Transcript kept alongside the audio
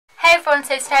everyone,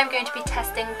 so today I'm going to be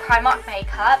testing Primark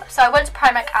makeup. So I went to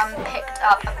Primark and picked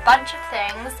up a bunch of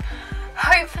things.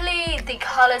 Hopefully the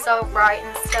colours are right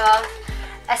and stuff,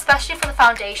 especially for the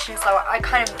foundation. So I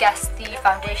kind of guessed the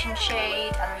foundation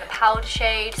shade and the powder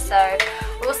shade, so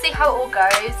we'll see how it all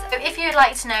goes. So if you'd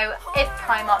like to know if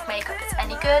Primark makeup is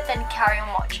any good, then carry on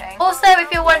watching. Also,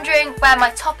 if you're wondering where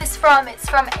my top is from, it's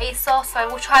from ASOS, so I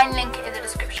will try and link it in the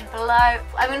description below.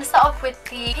 I'm going to start off with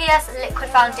the PS Liquid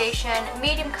Foundation,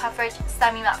 medium coverage,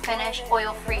 semi-matte finish,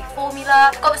 oil-free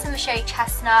formula. I got this in the shade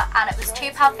Chestnut and it was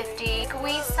 £2.50.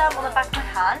 Squeeze some on the back of my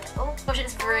hand. Oh gosh,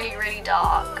 it's really, really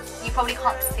dark. You probably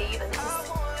can't see, but this is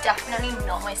definitely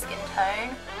not my skin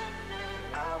tone.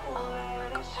 Oh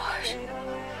my gosh.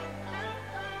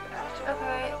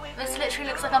 Okay, this literally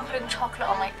looks like I'm putting chocolate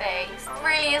on my face. It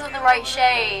really isn't the right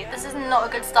shade. This is not a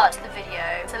good start to the video.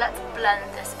 So let's blend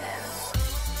this in.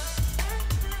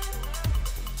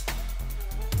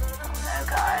 Oh no,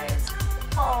 guys.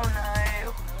 Oh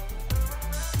no.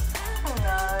 Oh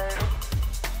no.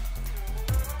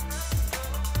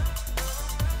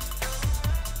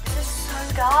 This is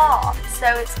so dark. So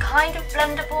it's kind of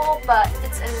blendable, but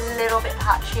it's a little bit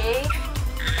patchy.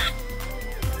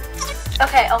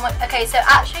 Okay, okay, so it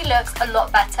actually looks a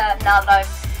lot better now that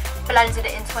I've blended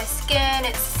it into my skin.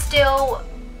 It's still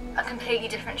a completely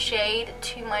different shade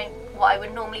to what I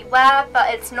would normally wear,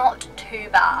 but it's not too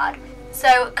bad.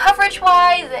 So coverage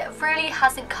wise, it really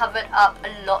hasn't covered up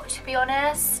a lot, to be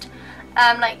honest.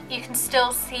 Like you can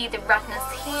still see the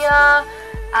redness here,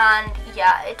 and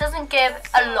yeah, it doesn't give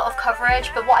a lot of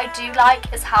coverage, but what I do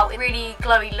like is how it really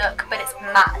glowy look, but it's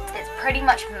matte. It's pretty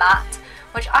much matte,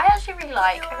 which I actually really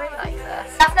like. I really like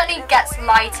this. Definitely gets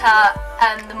lighter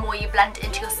the more you blend it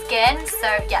into your skin,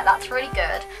 so yeah, that's really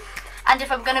good. And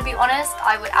if I'm going to be honest,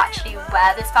 I would actually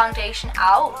wear this foundation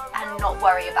out and not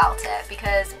worry about it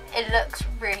because it looks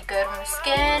really good on the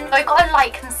skin. So I got a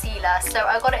light concealer, so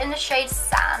I got it in the shade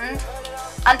Sand.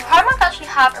 And Primark actually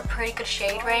have a pretty good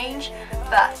shade range,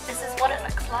 but this is what it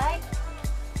looks like.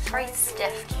 It's very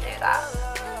stiff to do that.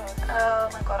 Oh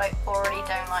my god, I already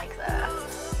don't like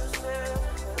this.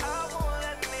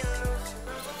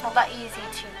 Not that easy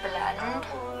to blend.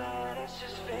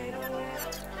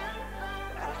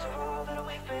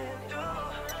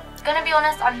 Gonna be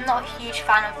honest, I'm not a huge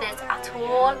fan of this at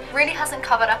all. Really hasn't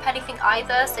covered up anything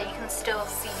either, so you can still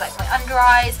see like my under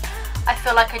eyes. I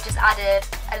feel like I just added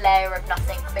a layer of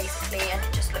nothing basically, and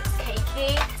it just looks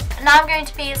cakey. Now I'm going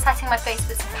to be setting my face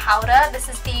with some powder. This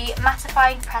is the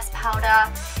mattifying pressed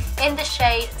powder in the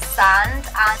shade Sand,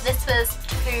 and this was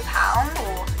 £2.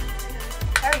 Ooh,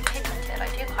 very pigmented, I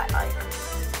do quite like it.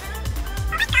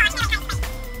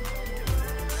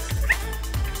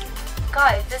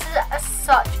 Guys, this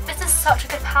is such a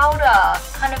good powder.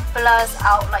 It kind of blurs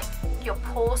out like your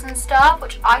pores and stuff,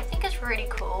 which I think is really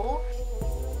cool.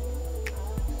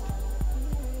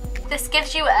 This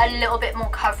gives you a little bit more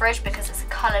coverage because it's a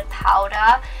coloured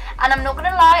powder, and I'm not gonna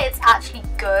lie, it's actually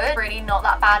good. Really not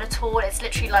that bad at all. It's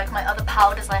literally like my other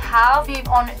powders I have. Move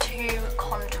on to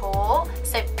contour,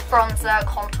 so bronzer,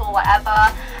 contour,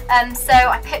 whatever. So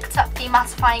I picked up the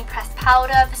mattifying pressed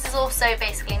powder. This is also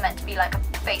basically meant to be like a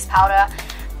face powder,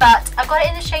 but I got it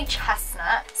in the shade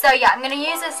Chestnut. So yeah, I'm gonna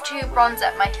use this to bronze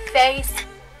up my face.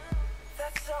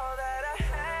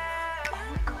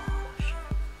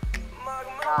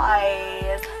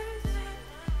 Guys,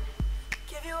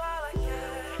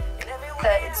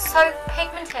 it's so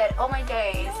pigmented, oh my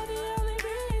days.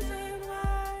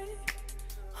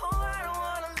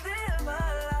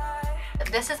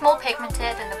 This is more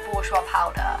pigmented than the Bourjois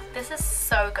powder. This is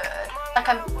so good. Like,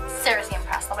 I'm seriously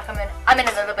impressed. Like, I'm in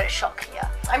a little bit of shock here.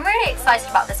 I'm really excited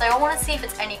about this. I want to see if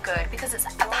it's any good because it's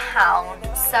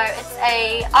 £1. So it's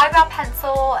a eyebrow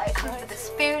pencil. It comes with a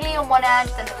spoolie on one end,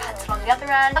 then the pencil on the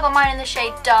other end. I got mine in the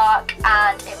shade Dark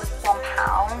and it was £1.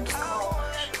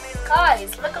 Gosh.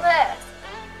 Guys, look at this.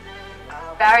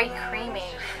 Very creamy.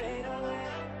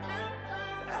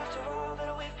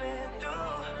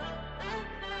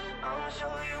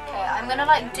 Okay, I'm gonna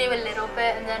like do a little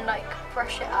bit and then like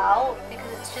brush it out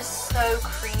because it's just so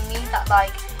creamy that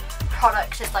like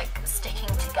product is like sticking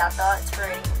together. It's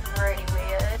really, really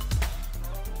weird.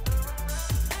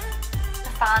 I'm not a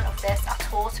fan of this at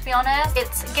all, to be honest.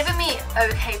 It's giving me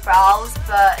okay brows,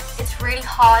 but it's really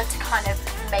hard to kind of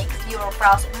make your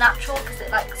brows look natural because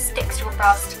it like sticks your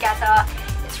brows together.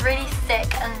 It's really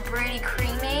thick and really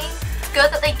creamy. It's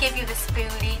good that they give you the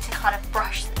spoolie to kind of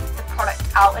brush the product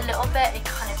out a little bit and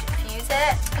kind of diffuse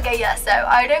it. Okay, yeah, so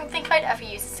I don't think I'd ever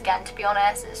use this again, to be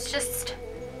honest. It's just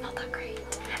not that great.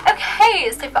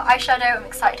 Okay, so for eyeshadow, I'm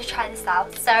excited to try this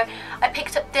out. So I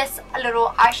picked up this little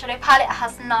eyeshadow palette. It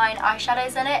has 9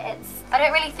 eyeshadows in it. It's I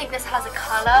don't really think this has a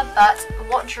colour, but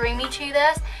what drew me to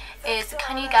this is,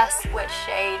 can you guess which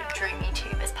shade drew me to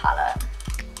this palette?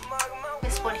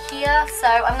 This one here. So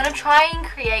I'm going to try and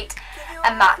create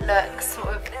a matte look, sort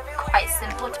of quite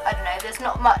simple. I don't know, there's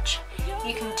not much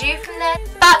you can do from this.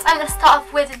 But I'm going to start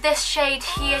off with this shade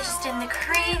here, just in the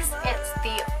crease. It's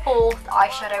the 4th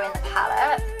eyeshadow in the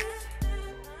palette.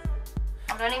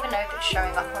 I don't even know if it's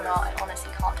showing up or not, I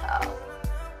honestly can't tell.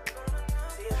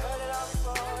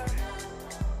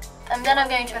 And then I'm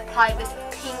going to apply this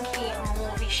pinky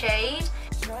mauvey shade.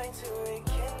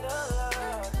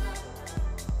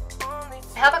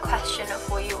 I have a question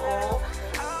for you all.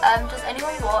 Does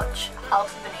anyone watch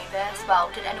House of Anubis? Well,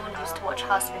 did anyone used to watch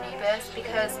House of Anubis?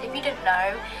 Because if you didn't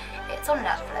know, it's on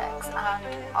Netflix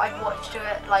and I've watched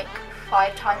it like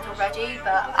 5 times already.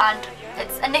 And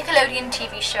it's a Nickelodeon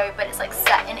TV show, but it's like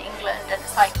set in England and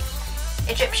it's like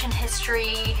Egyptian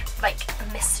history, like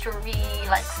a mystery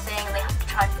like thing. They have to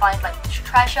try and find like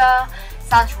treasure.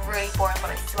 Sounds really boring,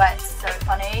 but I swear it's so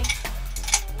funny.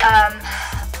 And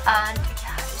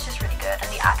yeah, it's just really good, and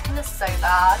the acting is so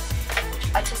bad.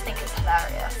 I just think it's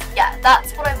hilarious. Yeah,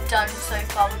 that's what I've done so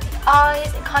far with the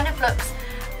eyes. It kind of looks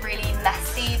really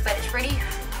messy, but it's really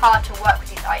hard to work with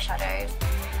these eyeshadows.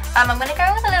 I'm going to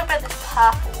go with a little bit of this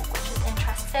purple, which is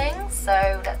interesting.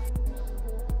 So let's.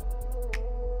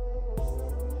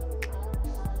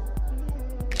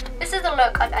 This is the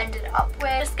look I've ended up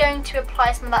with. Just going to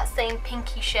apply some of that same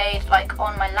pinky shade like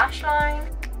on my lash line.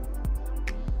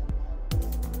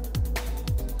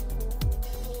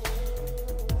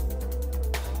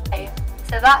 Okay,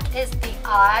 so that is the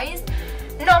eyes.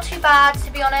 Not too bad,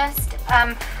 to be honest.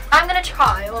 I'm gonna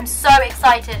try. I'm so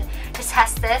excited to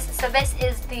test this. So this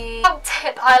is the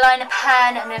tip eyeliner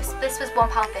pen, and this was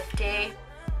 £1.50.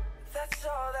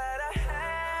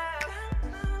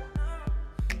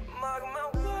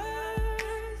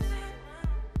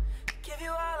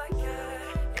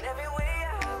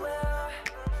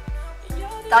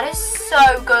 That is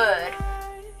so good.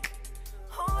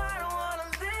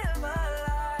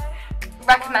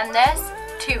 Recommend this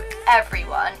to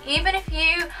everyone. Even if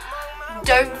you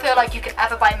don't feel like you could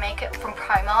ever buy makeup from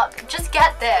Primark, just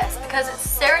get this because it's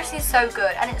seriously so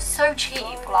good and it's so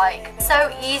cheap, like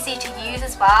so easy to use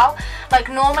as well. Like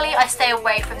normally I stay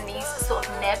away from these sort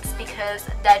of nibs because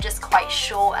they're just quite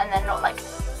short and they're not like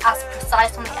as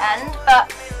precise on the end, but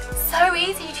so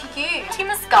easy to use.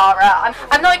 Mascara.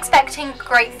 I'm not expecting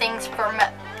great things from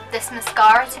this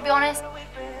mascara, to be honest.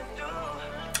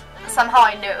 Somehow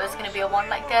I knew it was going to be a one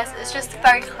like this. It's just a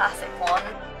very classic one.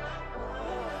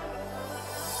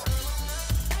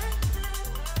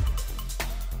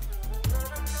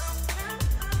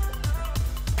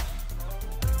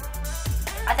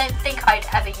 I don't think I'd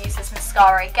ever use this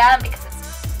mascara again because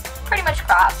it's pretty much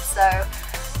crap. So,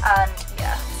 and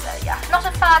yeah, not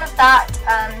a fan of that.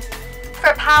 For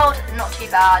 £1, not too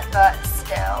bad, but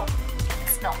still,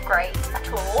 it's not great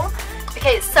at all.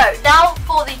 Okay, so now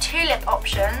for the 2 lip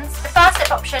options. The first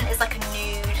lip option is like a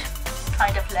nude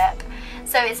kind of lip.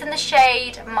 So it's in the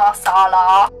shade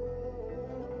Marsala.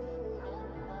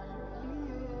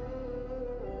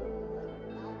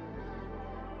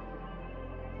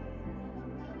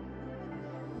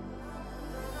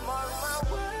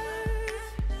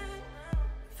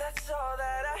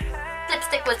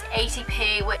 Lipstick was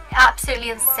 80p, which is absolutely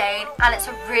insane, and it's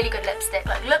a really good lipstick.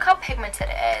 Like, look how pigmented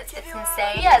it is. It's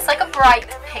insane. Yeah, it's like a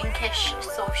bright pinkish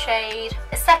sort of shade.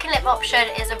 The second lip option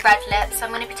is a red lip, so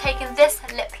I'm going to be taking this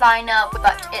lip liner,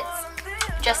 but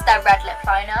it's just their red lip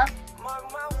liner.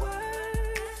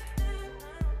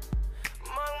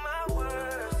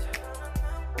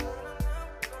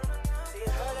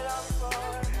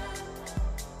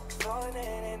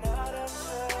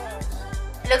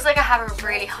 It looks like I have a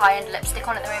really high-end lipstick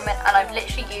on at the moment, and I've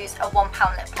literally used a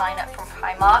 £1 lip liner from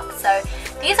Primark. So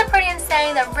these are pretty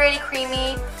insane. They're really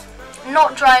creamy,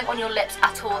 not drying on your lips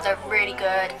at all. They're really good,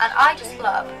 and I just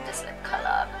love this lip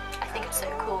colour. I think it's so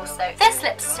cool. So this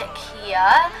lipstick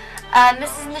here,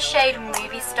 this is in the shade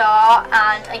Movie Star,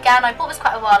 and again I bought this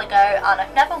quite a while ago, and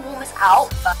I've never worn this out.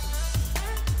 But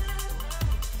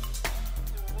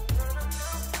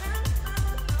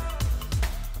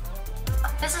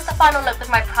this is the final look with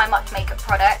my Primark makeup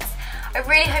products. I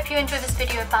really hope you enjoyed this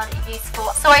video and found it useful.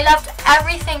 So I loved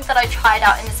everything that I tried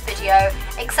out in this video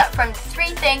except from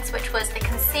 3 things, which was the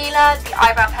concealer, the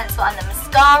eyebrow pencil and the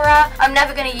mascara. I'm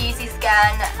never going to use these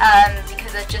again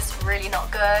because they're just really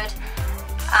not good.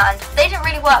 And they didn't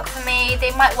really work for me.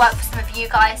 They might work for some of you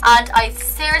guys. And I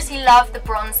seriously love the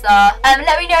bronzer.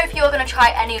 Let me know if you're going to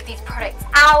try any of these products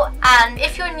out. And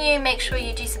if you're new, make sure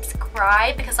you do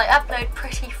subscribe because I upload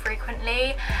pretty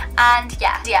frequently. And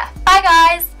yeah. Bye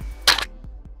guys!